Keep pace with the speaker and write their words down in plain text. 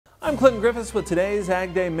I'm Clinton Griffiths with today's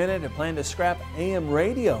AgDay Minute. A plan to scrap AM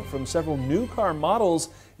radio from several new car models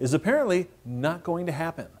is apparently not going to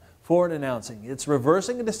happen. Ford announcing it's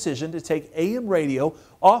reversing a decision to take AM radio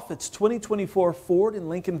off its 2024 Ford and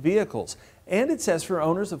Lincoln vehicles. And it says for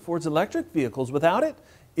owners of Ford's electric vehicles without it,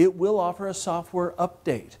 it will offer a software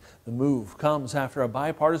update. The move comes after a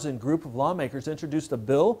bipartisan group of lawmakers introduced a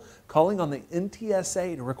bill calling on the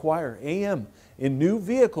NTSA to require AM in new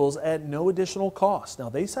vehicles at no additional cost. Now,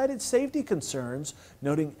 they cited safety concerns,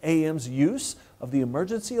 noting AM's use of the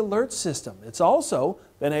emergency alert system. It's also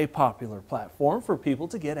been a popular platform for people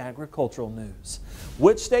to get agricultural news.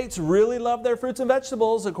 Which states really love their fruits and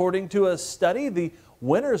vegetables? According to a study, the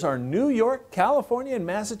winners are New York, California, and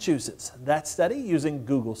Massachusetts. That study, using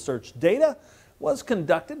Google search data, was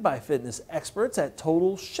conducted by fitness experts at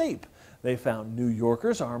Total Shape. They found New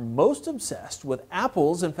Yorkers are most obsessed with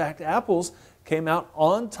apples. In fact, apples came out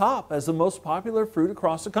on top as the most popular fruit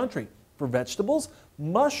across the country. For vegetables,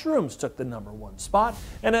 mushrooms took the #1 spot,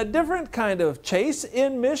 and a different kind of chase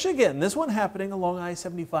in Michigan. This one happening along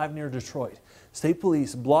I-75 near Detroit. State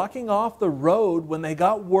police blocking off the road when they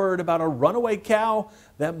got word about a runaway cow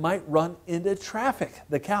that might run into traffic.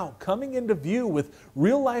 The cow coming into view with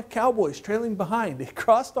real-life cowboys trailing behind. It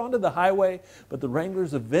crossed onto the highway, but the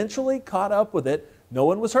wranglers eventually caught up with it. No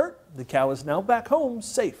one was hurt. The cow is now back home,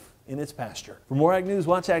 safe in its pasture. For more Ag News,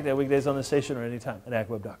 watch AgDay weekdays on the station or anytime at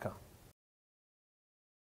agweb.com.